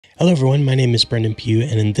Hello everyone, my name is Brenden Pugh,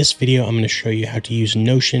 and in this video I'm going to show you how to use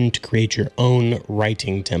Notion to create your own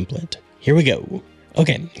writing template. Here we go.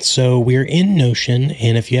 Okay, so we're in Notion,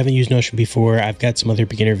 and if you haven't used Notion before, I've got some other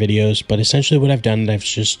beginner videos, but essentially what I've done is I've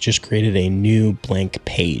just created a new blank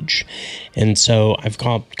page. And so I've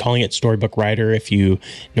calling it Storybook Writer. If you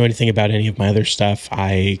know anything about any of my other stuff,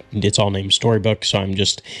 it's all named Storybook, so I'm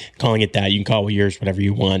just calling it that. You can call it yours, whatever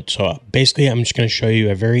you want. So basically I'm just going to show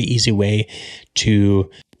you a very easy way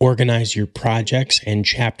to organize your projects and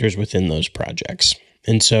chapters within those projects.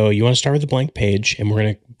 And so you want to start with a blank page, and we're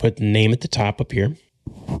going to put the name at the top up here.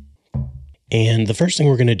 And the first thing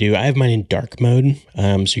we're going to do, I have mine in dark mode,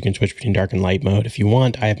 so you can switch between dark and light mode if you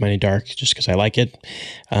want. I have mine in dark just because I like it.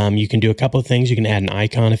 You can do a couple of things. You can add an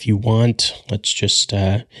icon if you want. Let's just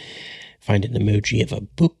find an emoji of a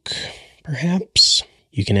book, perhaps.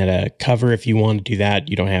 You can add a cover if you want to do that.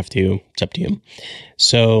 You don't have to. It's up to you.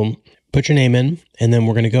 So put your name in, and then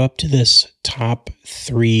we're going to go up to this top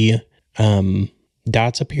three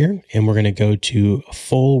dots up here, and we're going to go to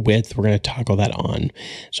full width. We're going to toggle that on.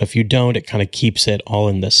 So if you don't, it kind of keeps it all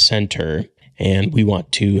in the center, and we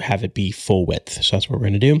want to have it be full width. So that's what we're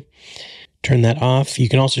going to do. Turn that off. You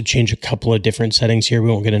can also change a couple of different settings here.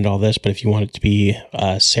 We won't get into all this, but if you want it to be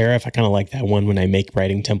serif, I kind of like that one when I make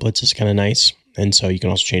writing templates. It's kind of nice. And so you can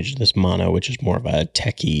also change it to this mono, which is more of a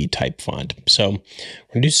techie type font. So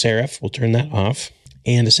we're going to do serif. We'll turn that off.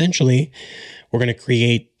 And essentially, we're going to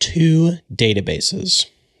create two databases.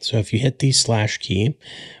 So if you hit the slash key,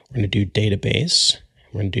 we're going to do database.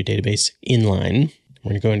 We're going to do database inline.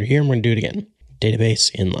 We're going to go under here and we're going to do it again. Database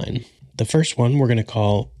inline. The first one we're going to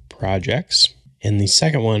call projects. And the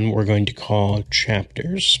second one we're going to call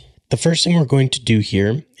chapters. The first thing we're going to do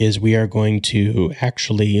here is we are going to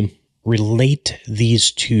actually relate these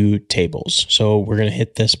two tables. So we're going to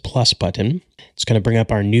hit this plus button. It's going to bring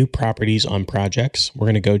up our new properties on projects. We're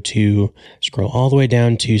going to go to scroll all the way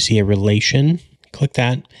down to see a relation. Click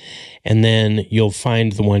that, and then you'll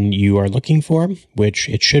find the one you are looking for, which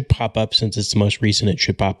it should pop up since it's the most recent. It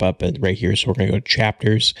should pop up right here. So we're going to go to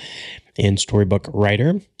chapters in Storybook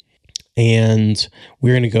Writer. And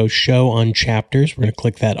we're going to go show on chapters. We're going to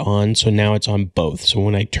click that on. So now it's on both. So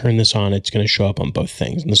when I turn this on, it's going to show up on both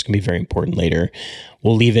things. And this is going to be very important later.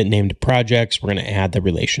 We'll leave it named projects. We're going to add the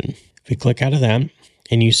relation. If we click out of that,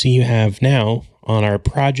 and you see you have now on our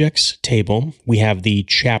projects table, we have the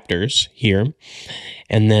chapters here.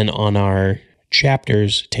 And then on our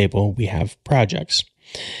chapters table, we have projects.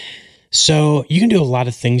 So you can do a lot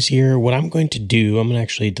of things here. What I'm going to do, I'm going to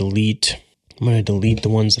actually delete the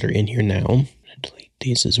ones that are in here now. I'm going to delete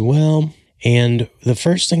these as well. And the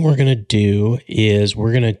first thing we're going to do is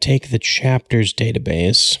we're going to take the chapters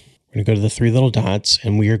database. We're going to go to the three little dots,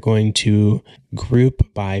 and we are going to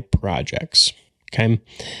group by projects. Okay.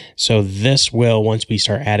 So this will, once we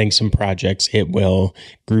start adding some projects, it will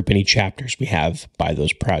group any chapters we have by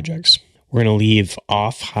those projects. We're going to leave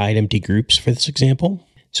off hide empty groups for this example.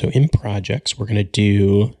 So in projects, we're going to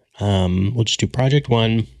do, we'll just do project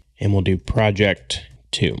 1. And we'll do project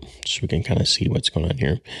 2, so we can kind of see what's going on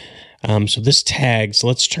here. So this tags,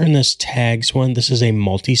 let's turn this tags one. This is a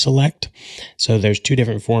multi-select. So there's two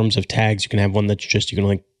different forms of tags. You can have one that's just, you can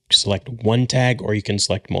only select one tag, or you can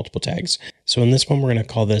select multiple tags. So in this one, we're going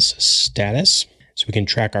to call this status. So we can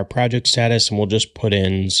track our project status, and we'll just put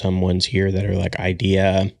in some ones here that are like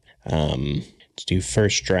idea. Let's do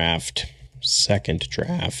first draft, second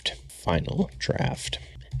draft, final draft.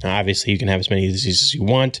 Now, obviously, you can have as many of these as you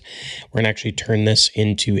want. We're going to actually turn this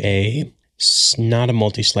into not a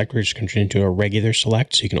multi-select. We're just going to turn it into a regular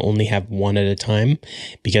select. So you can only have one at a time,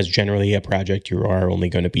 because generally a project you are only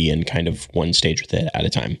going to be in kind of one stage with it at a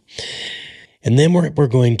time. And then what we're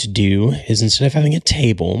going to do is, instead of having a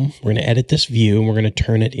table, we're going to edit this view, and we're going to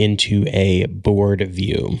turn it into a board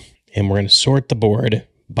view. And we're going to sort the board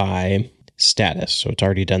by status. So it's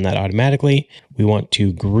already done that automatically. We want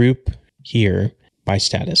to group here by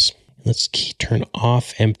status. Let's turn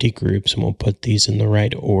off empty groups, and we'll put these in the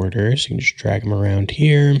right order. So you can just drag them around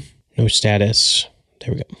here. No status.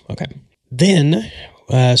 There we go. Okay. Then,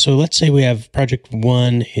 so let's say we have project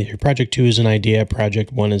 1, project 2 is an idea,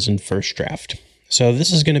 project 1 is in first draft. So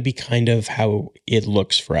this is going to be kind of how it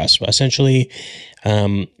looks for us. Essentially,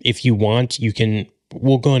 if you want,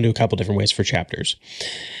 we'll go into a couple different ways for chapters.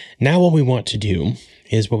 Now what we want to do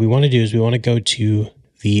is we want to go to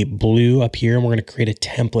the blue up here, and we're going to create a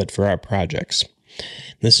template for our projects.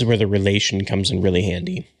 This is where the relation comes in really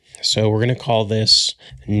handy. So we're going to call this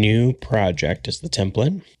new project as the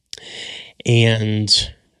template,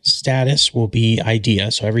 and status will be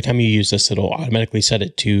idea. So every time you use this, it'll automatically set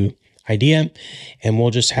it to idea, and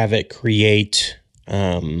we'll just have it create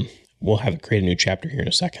we'll have it create a new chapter here in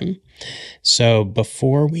a second. So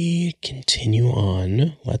before we continue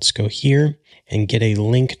on, let's go here and get a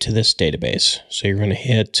link to this database. So you're going to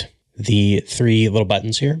hit the 3 little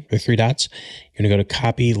buttons here, or 3 dots. You're going to go to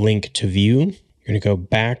copy link to view. You're going to go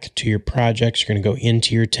back to your projects. You're going to go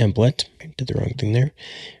into your template. I did the wrong thing there.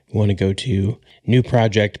 You want to go to new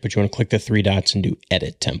project, but you want to click the 3 dots and do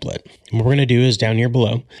edit template. And what we're going to do is down here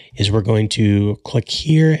below is we're going to click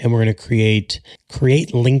here and we're going to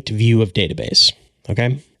create linked view of database. Okay.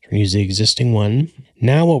 We're going to use the existing one.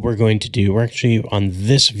 Now what we're going to do, we're actually on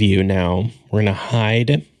this view now, we're going to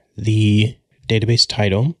hide the database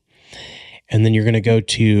title. And then you're going to go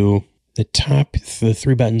to the top, the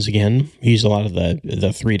 3 buttons again. We use a lot of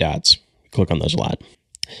the 3 dots. Click on those a lot.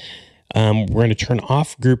 We're going to turn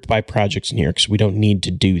off group by projects in here because we don't need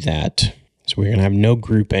to do that. So we're going to have no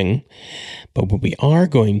grouping. But what we are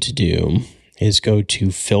going to do is go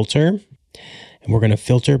to filter, and we're going to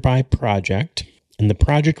filter by project. And the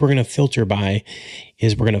project we're going to filter by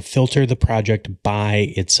is we're going to filter the project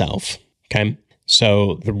by itself. Okay.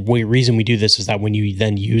 So the reason we do this is that when you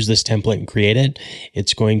then use this template and create it,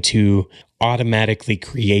 it's going to automatically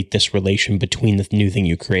create this relation between the new thing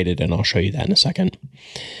you created. And I'll show you that in a second.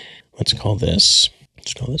 Let's call this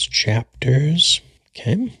chapters.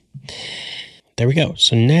 Okay. There we go.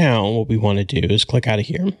 So now what we want to do is click out of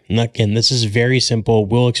here. And again, this is very simple.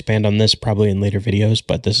 We'll expand on this probably in later videos,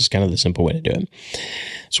 but this is kind of the simple way to do it.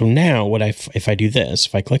 So now if I do this,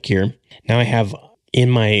 if I click here, now I have in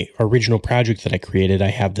my original project that I created,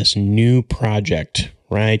 I have this new project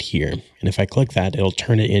right here. And if I click that, it'll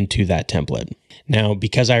turn it into that template. Now,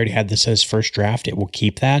 because I already had this as first draft, it will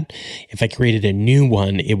keep that. If I created a new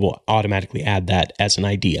one, it will automatically add that as an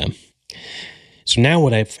idea. So now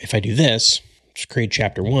if I do this, just create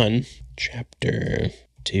chapter 1, chapter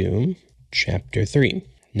 2, chapter 3.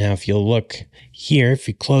 Now, if you'll look here, if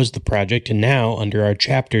you close the project, and now under our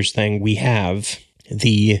chapters thing, we have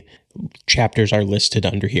the chapters are listed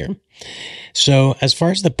under here. So as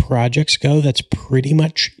far as the projects go, that's pretty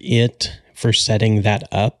much it for setting that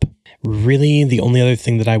up. Really, the only other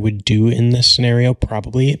thing that I would do in this scenario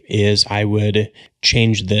probably is I would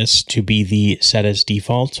change this to be the set as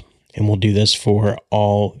default, and we'll do this for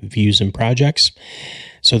all views and projects.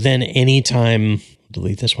 So then anytime,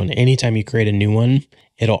 delete this one, anytime you create a new one,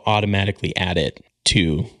 it'll automatically add it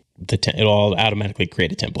to it'll automatically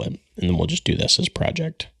create a template, and then we'll just do this as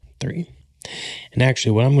project 3. And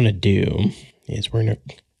actually what I'm going to do is we're going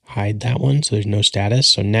to hide that one so there's no status.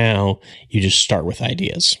 So now you just start with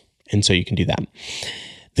ideas. And so you can do that.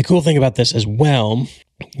 The cool thing about this as well,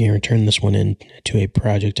 you return this one into a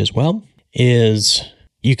project as well, is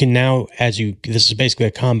you can now, this is basically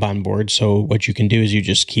a Kanban board. So what you can do is you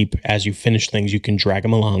just keep, as you finish things, you can drag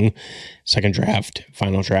them along, second draft,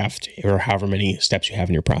 final draft, or however many steps you have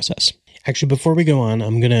in your process. Actually, before we go on,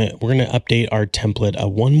 we're gonna update our template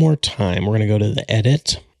one more time. We're gonna go to the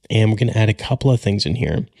edit, and we're gonna add a couple of things in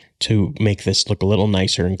here to make this look a little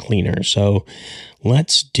nicer and cleaner. So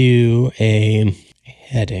let's do a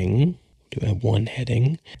heading, one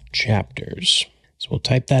heading, chapters. So we'll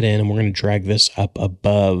type that in, and we're going to drag this up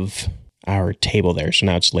above our table there. So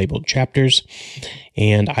now it's labeled chapters.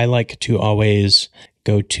 And I like to always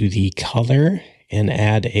go to the color and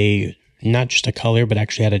add not just a color, but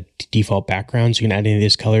actually add a default background. So you can add any of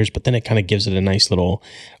these colors, but then it kind of gives it a nice little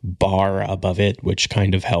bar above it, which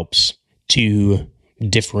kind of helps to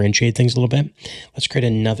differentiate things a little bit. Let's create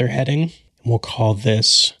another heading, and we'll call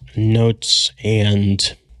this notes,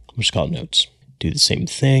 and we'll just call it notes. Do the same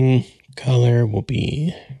thing. Color will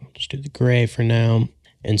be, we'll just do the gray for now.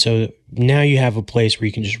 And so now you have a place where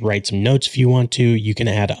you can just write some notes if you want to. You can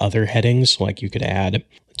add other headings, like you could add,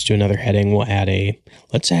 let's do another heading.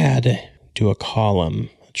 Let's add to a column.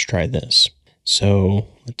 Let's try this. So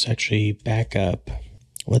let's actually back up.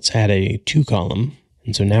 Let's add a 2-column.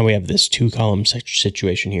 And so now we have this 2-column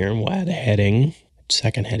situation here. And we'll add a heading,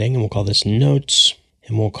 second heading, and we'll call this notes.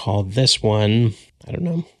 And we'll call this one, I don't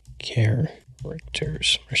know,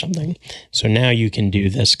 characters or something. So now you can do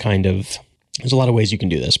this kind of, there's a lot of ways you can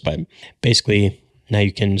do this, but basically now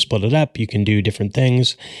you can split it up. You can do different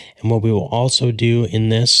things. And what we will also do in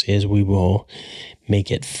this is we will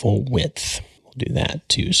make it full width. We'll do that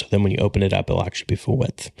too. So then when you open it up, it'll actually be full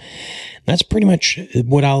width. That's pretty much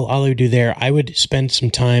what I'll do there. I would spend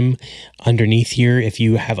some time underneath here. If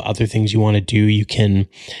you have other things you want to do, you can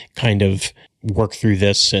kind of work through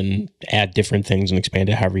this and add different things and expand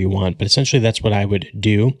it however you want. But essentially that's what I would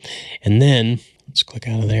do. And then let's click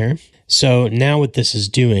out of there. So now what this is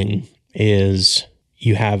doing is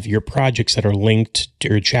you have your projects that are linked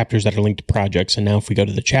to, or chapters that are linked to projects. And now if we go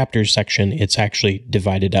to the chapters section, it's actually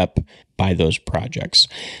divided up by those projects.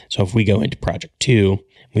 So if we go into project 2,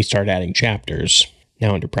 we start adding chapters.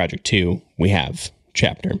 Now under project 2, we have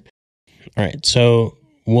chapter. All right, so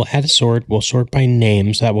we'll add a sort. We'll sort by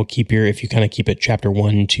names. That will keep your, if you kind of keep it chapter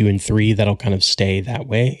 1, 2, and 3, that'll kind of stay that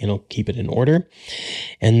way. It'll keep it in order.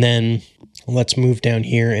 And then let's move down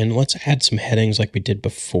here and let's add some headings like we did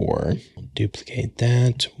before. We'll duplicate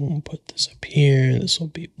that. We'll put this up here. This will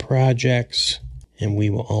be projects. And we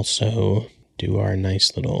will also do our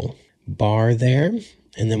nice little bar there.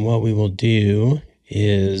 And then what we will do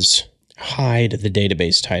is hide the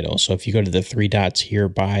database title. So if you go to the 3 dots here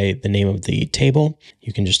by the name of the table,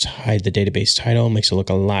 you can just hide the database title. It makes it look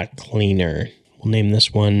a lot cleaner. We'll name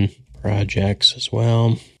this one projects as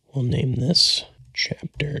well. We'll name this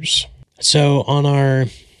chapters. So on our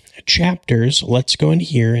chapters, let's go in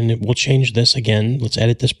here and we'll change this again. Let's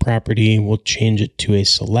edit this property. We'll change it to a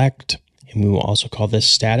select, and we will also call this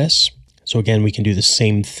status. So again, we can do the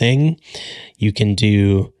same thing. You can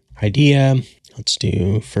do idea. Let's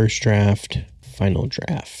do first draft, final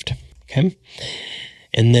draft. Okay.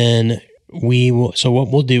 And then we will, so what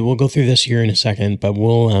we'll do, we'll go through this here in a second, but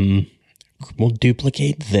we'll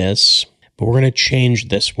duplicate this, but we're going to change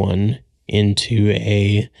this one into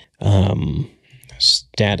a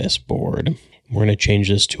status board. We're going to change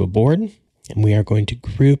this to a board, and we are going to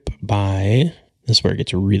group by, this is where it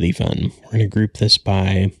gets really fun. We're going to group this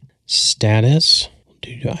by status. We'll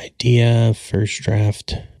do idea, first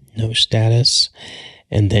draft, no status.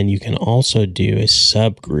 And then you can also do a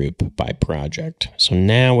subgroup by project. So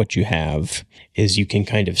now what you have is you can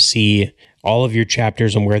kind of see all of your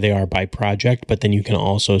chapters and where they are by project, but then you can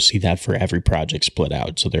also see that for every project split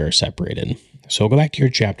out. So they're separated. So we'll go back to your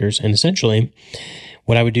chapters, and essentially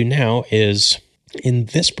what I would do now is, in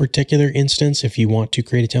this particular instance, if you want to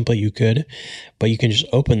create a template, you could, but you can just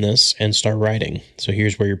open this and start writing. So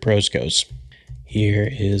here's where your prose goes. Here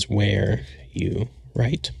is where you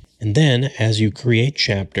write. And then as you create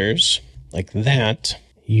chapters like that,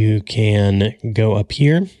 you can go up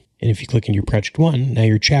here. And if you click into your project 1, now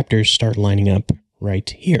your chapters start lining up right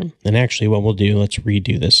here. And actually what we'll do, let's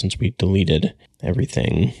redo this since we deleted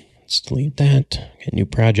everything. Let's delete that, get new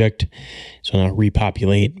project. So now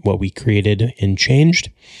repopulate what we created and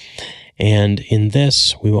changed. And in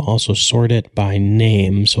this, we will also sort it by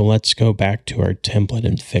name. So let's go back to our template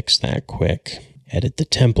and fix that quick. Edit the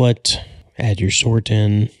template, add your sort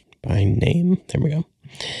in by name. There we go.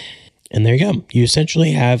 And there you go. You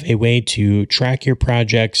essentially have a way to track your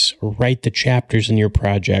projects, write the chapters in your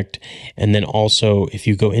project, and then also if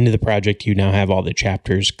you go into the project, you now have all the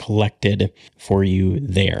chapters collected for you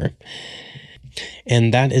there.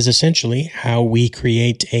 And that is essentially how we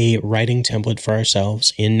create a writing template for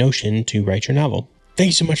ourselves in Notion to write your novel. Thank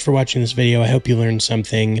you so much for watching this video. I hope you learned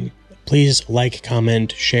something. Please like,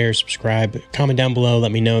 comment, share, subscribe, comment down below.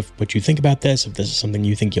 Let me know what you think about this, if this is something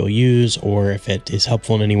you think you'll use, or if it is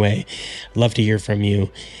helpful in any way. I'd love to hear from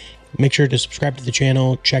you. Make sure to subscribe to the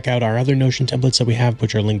channel. Check out our other Notion templates that we have,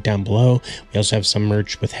 which are linked down below. We also have some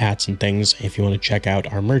merch with hats and things if you want to check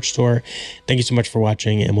out our merch store. Thank you so much for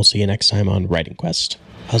watching, and we'll see you next time on Writing Quest.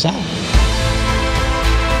 Huzzah!